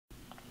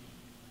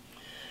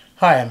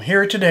Hi, I'm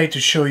here today to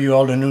show you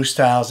all the new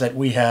styles that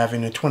we have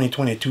in the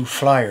 2022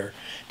 flyer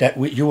that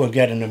you will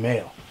get in the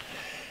mail.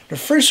 The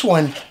first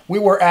one, we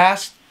were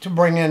asked to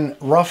bring in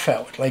rough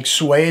out, like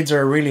suedes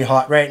are really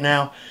hot right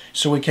now,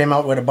 so we came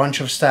out with a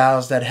bunch of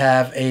styles that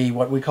have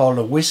what we call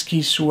a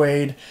whiskey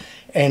suede,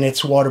 and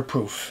it's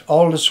waterproof.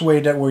 All the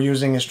suede that we're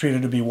using is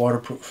treated to be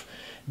waterproof.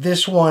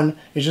 This one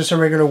is just a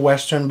regular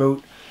Western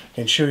boot. I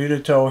can show you the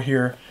toe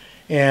here,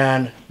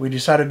 and we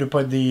decided to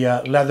put the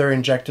leather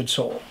injected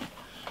sole.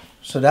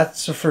 So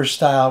that's the first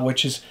style,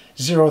 which is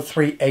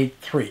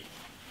 0383.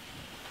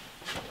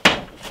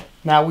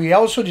 Now we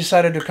also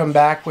decided to come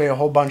back with a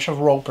whole bunch of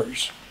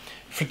ropers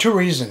for two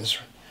reasons.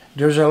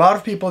 There's a lot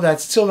of people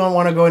that still don't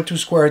want to go into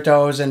square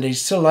toes and they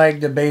still like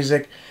the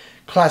basic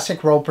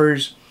classic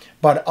ropers,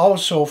 but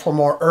also for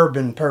more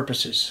urban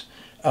purposes.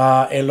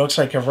 It looks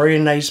like a very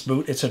nice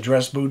boot. It's a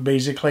dress boot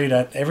basically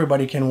that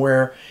everybody can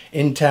wear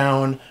in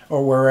town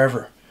or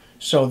wherever.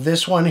 So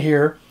this one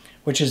here,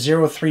 which is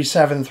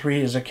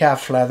 0373, is a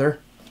calf leather,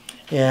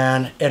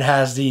 and it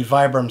has the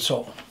Vibram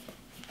sole.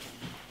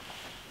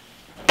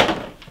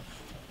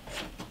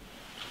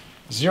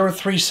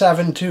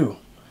 0372,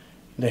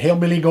 the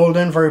Hillbilly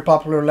Golden, very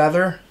popular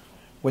leather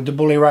with the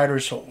Boulet Rider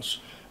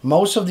soles.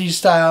 Most of these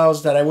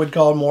styles that I would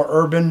call more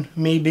urban,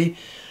 maybe,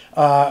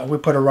 we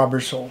put a rubber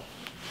sole.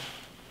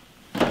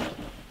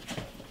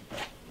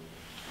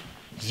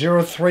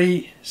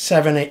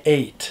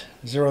 0378,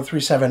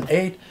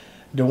 0378,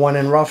 the one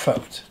in rough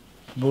out.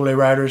 Boulet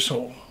Rider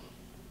sole.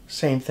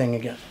 Same thing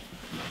again.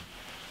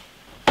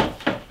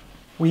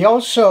 We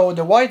also,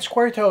 the wide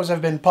square toes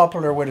have been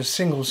popular with a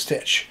single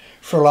stitch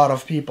for a lot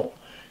of people.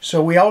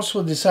 So we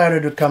also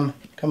decided to come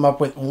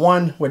up with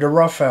one with a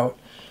rough out,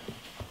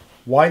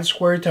 wide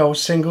square toe,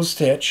 single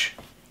stitch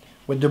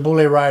with the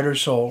Boulet Rider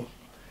sole.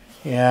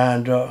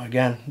 And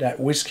again, that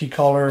whiskey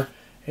color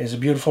is a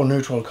beautiful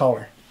neutral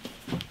color.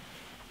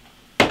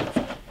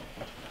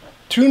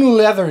 Two new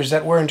leathers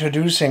that we're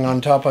introducing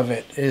on top of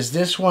it is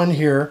this one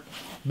here.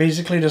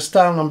 Basically the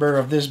style number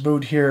of this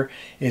boot here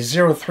is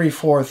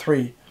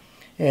 0343,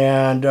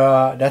 and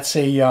that's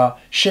a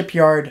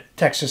Shipyard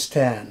Texas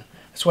tan.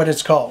 That's what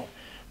it's called.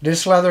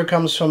 This leather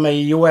comes from a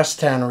US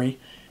tannery.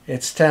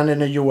 It's tanned in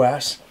the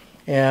US,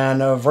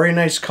 and a very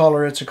nice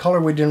color. It's a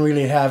color we didn't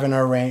really have in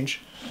our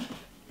range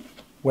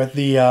with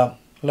the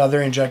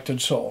leather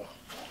injected sole.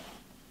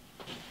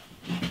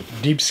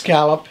 Deep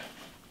scallop,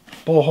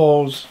 pull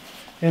holes.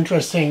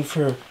 Interesting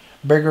for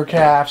bigger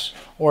calves,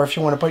 or if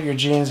you want to put your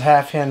jeans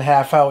half in,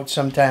 half out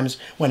sometimes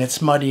when it's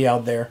muddy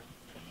out there.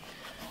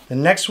 The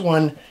next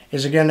one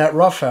is again that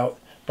rough out,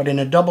 but in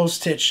a double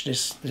stitch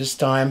this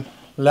time,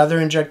 leather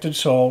injected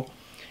sole,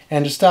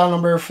 and the style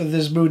number for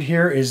this boot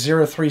here is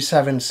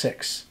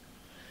 0376.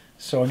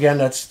 So again,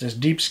 that's this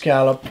deep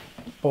scallop,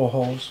 pull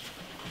holes.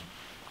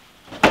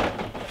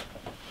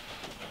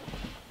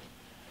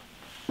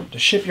 The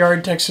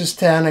Shipyard Texas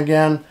tan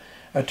again,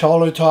 a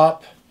taller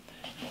top,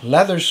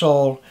 leather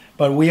sole,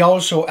 but we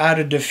also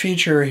added the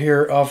feature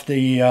here of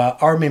the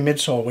Army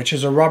midsole, which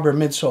is a rubber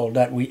midsole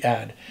that we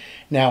add.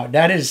 Now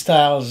that is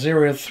style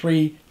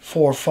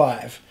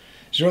 0345.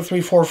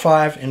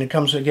 0345, and it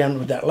comes again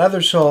with that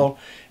leather sole,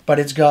 but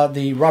it's got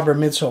the rubber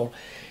midsole.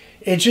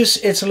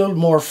 It's a little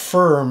more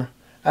firm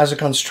as a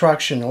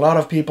construction. A lot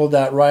of people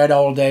that ride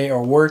all day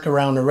or work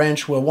around the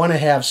ranch will want to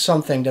have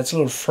something that's a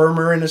little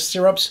firmer in the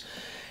stirrups.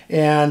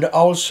 And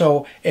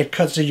also it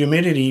cuts the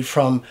humidity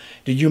from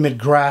the humid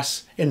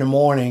grass in the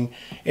morning.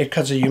 It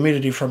cuts the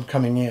humidity from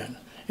coming in.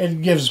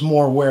 It gives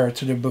more wear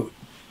to the boot.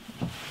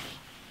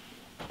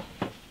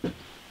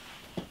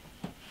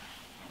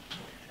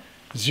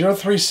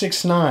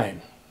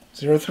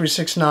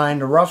 .0369,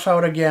 the rough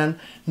out again.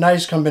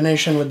 Nice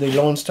combination with the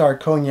Lone Star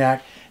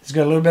Cognac. It's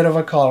got a little bit of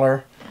a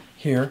collar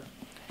here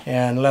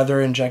and leather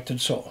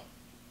injected sole.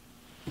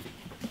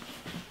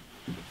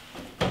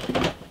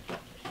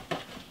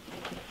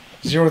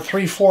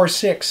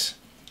 0346,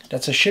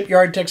 that's a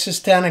Shipyard Texas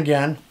tan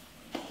again,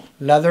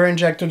 leather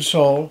injected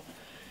sole,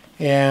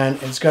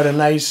 and it's got a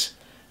nice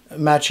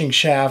matching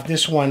shaft.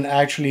 This one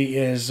actually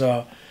is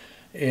the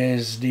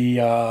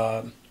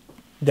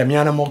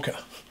Damiana Mocha.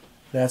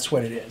 That's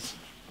what it is.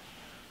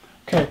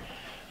 Okay,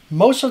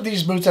 most of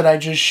these boots that I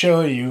just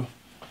showed you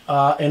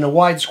in the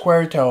wide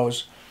square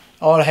toes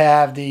all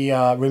have the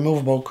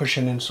removable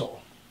cushion insole.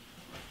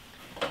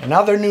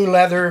 Another new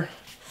leather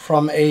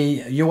from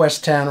a US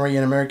tannery,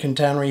 an American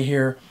tannery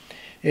here,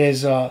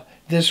 is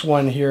this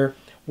one here,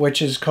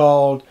 which is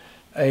called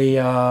a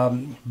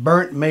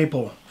burnt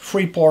maple,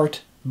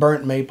 Freeport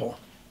burnt maple.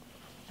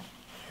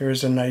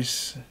 Here's a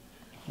nice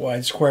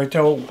wide square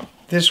toe.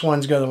 This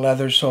one's got a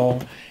leather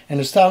sole,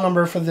 and the style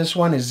number for this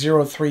one is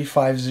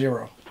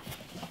 0350.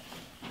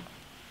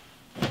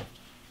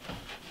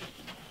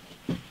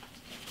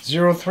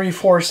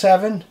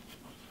 0347,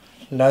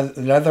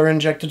 leather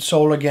injected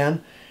sole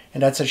again.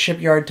 And that's a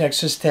Shipyard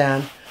Texas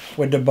tan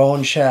with the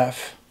bone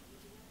shaft,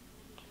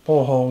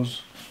 pull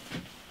holes.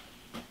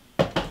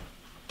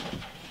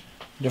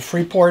 The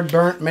Freeport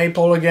burnt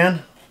maple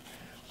again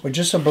with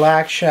just a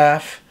black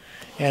shaft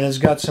and it's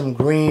got some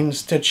green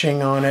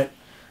stitching on it.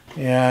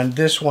 And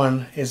this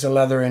one is a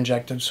leather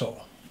injected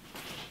sole.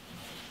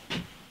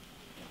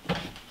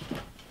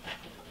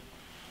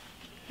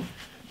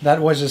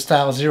 That was a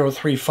style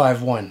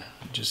 0351,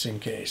 just in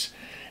case.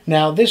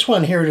 Now this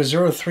one here is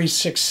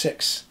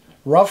 0366.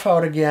 Rough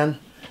out again,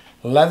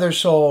 leather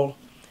sole,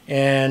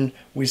 and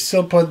we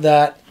still put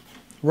that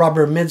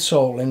rubber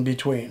midsole in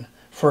between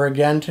for,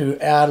 again, to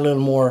add a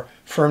little more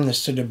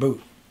firmness to the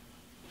boot.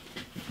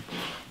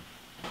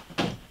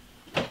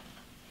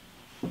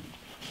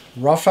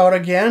 Rough out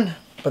again,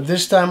 but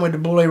this time with the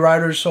Boulet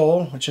Rider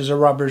sole, which is a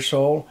rubber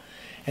sole,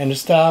 and the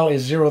style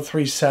is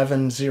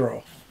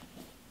 0370.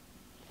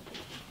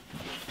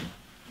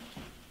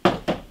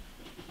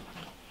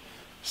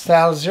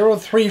 Style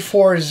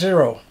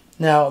 0340.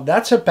 Now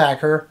that's a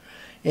packer,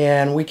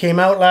 and we came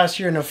out last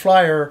year in a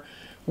flyer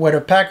with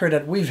a packer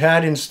that we've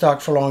had in stock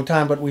for a long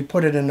time, but we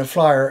put it in the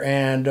flyer,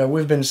 and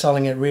we've been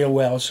selling it real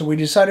well. So we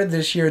decided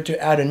this year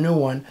to add a new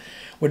one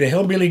with a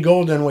Hillbilly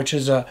Golden, which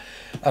is a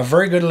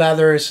very good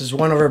leather. This is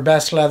one of our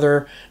best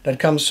leather that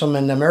comes from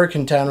an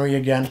American tannery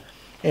again,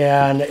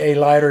 and a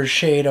lighter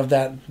shade of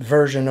that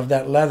version of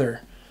that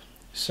leather.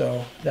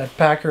 So that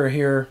packer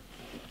here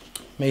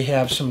may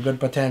have some good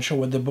potential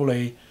with the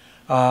Boulet.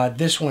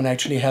 This one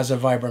actually has a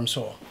Vibram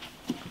sole.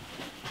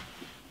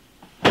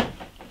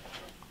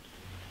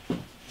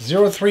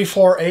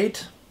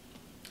 0348,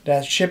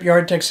 that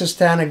Shipyard Texas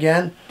tan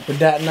again, with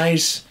that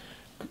nice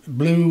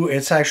blue.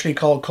 It's actually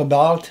called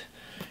Cobalt,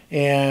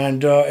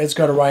 and it's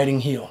got a riding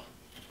heel.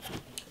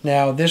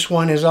 Now this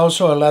one is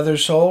also a leather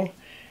sole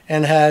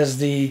and has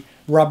the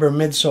rubber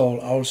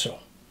midsole also.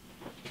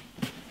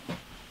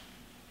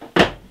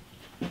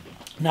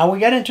 Now we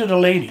get into the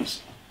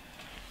ladies.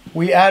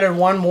 We added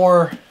one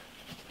more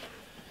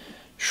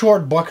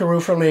short buckaroo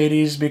for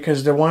ladies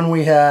because the one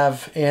we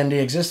have in the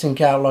existing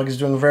catalog is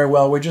doing very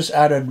well. We just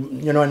added,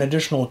 an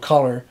additional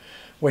color,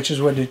 which is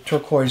with the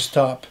turquoise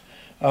top.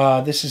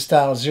 This is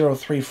style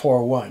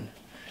 0341.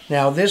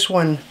 Now this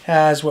one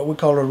has what we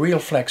call a real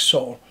flex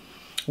sole,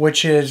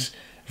 which is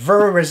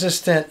very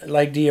resistant.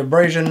 Like the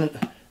abrasion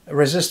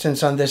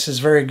resistance on this is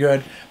very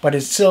good, but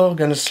it's still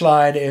going to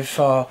slide if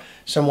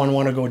someone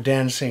want to go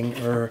dancing,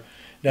 or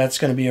that's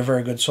going to be a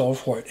very good sole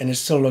for it, and it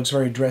still looks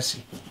very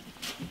dressy.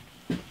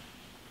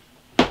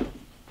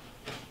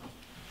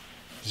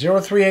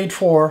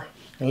 0384,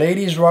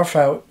 ladies rough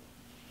out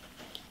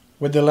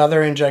with the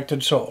leather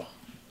injected sole.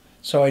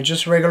 So a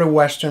just regular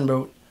western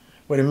boot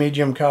with a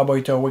medium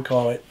cowboy toe, we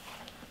call it,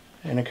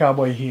 and a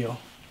cowboy heel.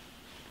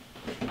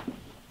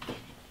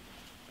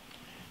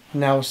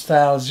 Now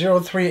style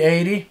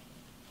 0380.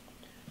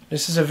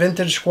 This is a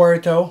vintage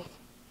square toe,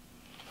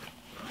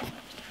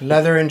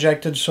 leather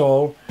injected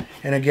sole,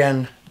 and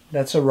again,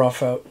 that's a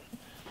rough out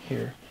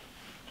here.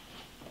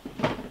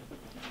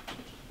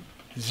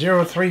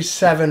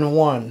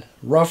 0371,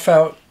 rough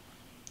out,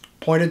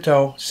 pointed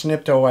toe,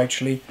 snip toe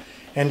actually,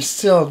 and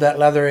still that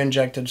leather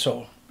injected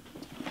sole.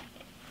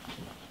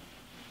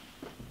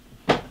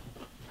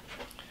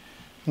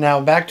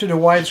 Now back to the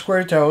wide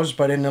square toes,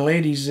 but in the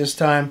ladies this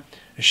time,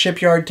 a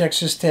Shipyard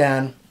Texas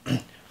tan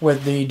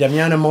with the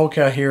Damiana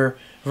Mocha here,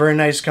 very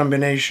nice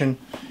combination,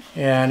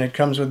 and it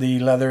comes with the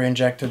leather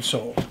injected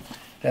sole.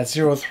 That's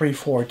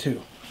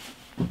 0342.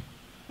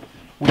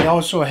 We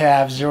also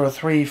have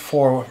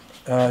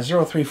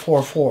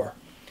 0344.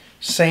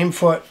 Same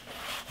foot,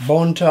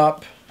 bone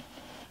top,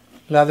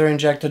 leather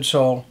injected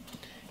sole,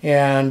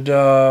 and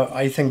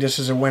I think this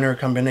is a winner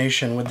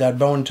combination with that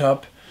bone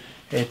top.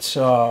 It's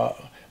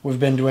we've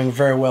been doing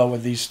very well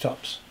with these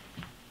tops.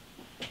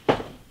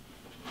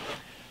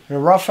 The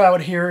rough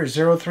out here is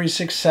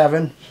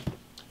 0367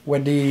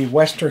 with the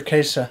West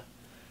Turquesa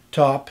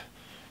top.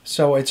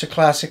 So it's a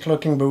classic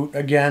looking boot.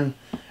 Again,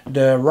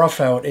 the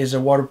rough out is a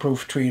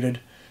waterproof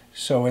treated,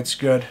 so it's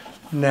good.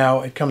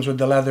 Now it comes with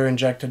the leather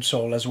injected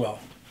sole as well.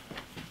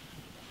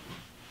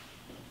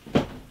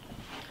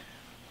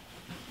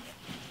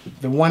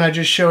 The one I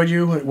just showed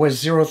you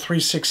was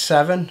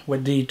 0367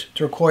 with the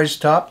turquoise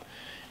top.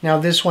 Now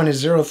this one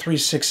is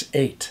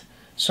 0368.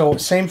 So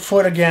same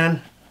foot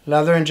again,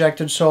 leather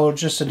injected sole,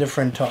 just a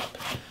different top.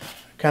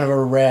 Kind of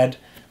a red,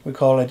 we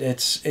call it.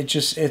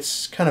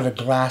 It's kind of a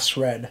glass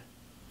red.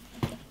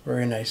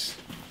 Very nice.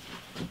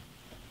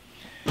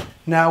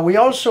 Now we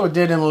also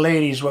did in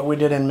ladies what we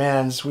did in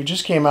men's. We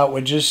just came out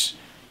with just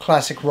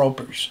classic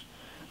ropers.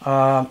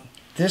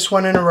 This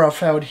one in a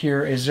rough out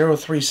here is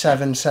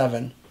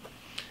 0377.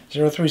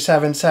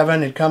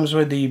 0377, it comes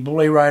with the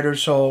Boulet Rider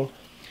sole,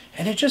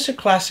 and it's just a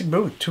classic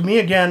boot. To me,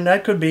 again,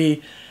 that could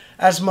be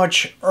as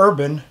much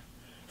urban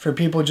for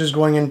people just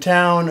going in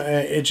town.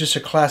 It's just a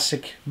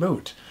classic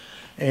boot,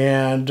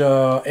 and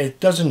it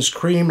doesn't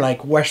scream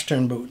like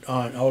Western boot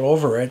all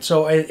over it,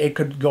 so it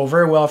could go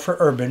very well for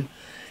urban.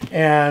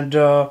 And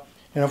for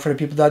the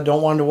people that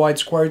don't want the wide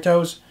square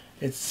toes,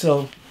 it's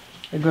still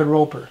a good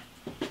roper.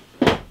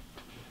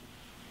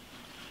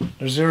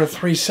 There's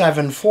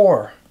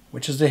 0374,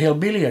 which is the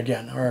Hillbilly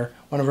again, or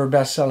one of our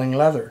best-selling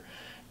leather.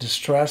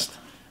 Distressed,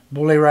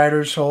 Boulet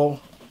Rider sole,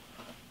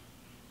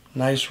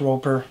 nice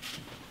roper.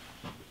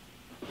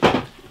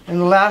 And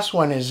the last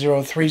one is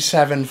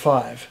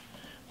 0375,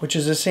 which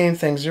is the same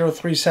thing,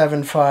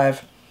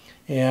 0375,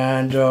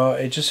 and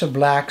it's just a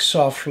black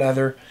soft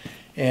leather,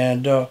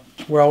 and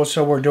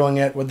we're doing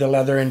it with the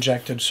leather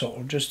injected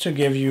sole, just to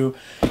give you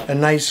a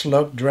nice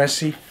look,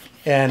 dressy,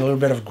 and a little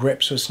bit of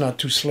grip so it's not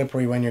too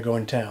slippery when you go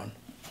in town.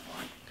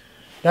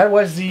 That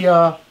was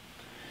the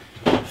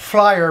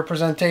flyer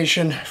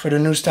presentation for the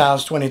New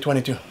Styles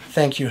 2022.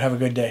 Thank you. Have a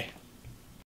good day.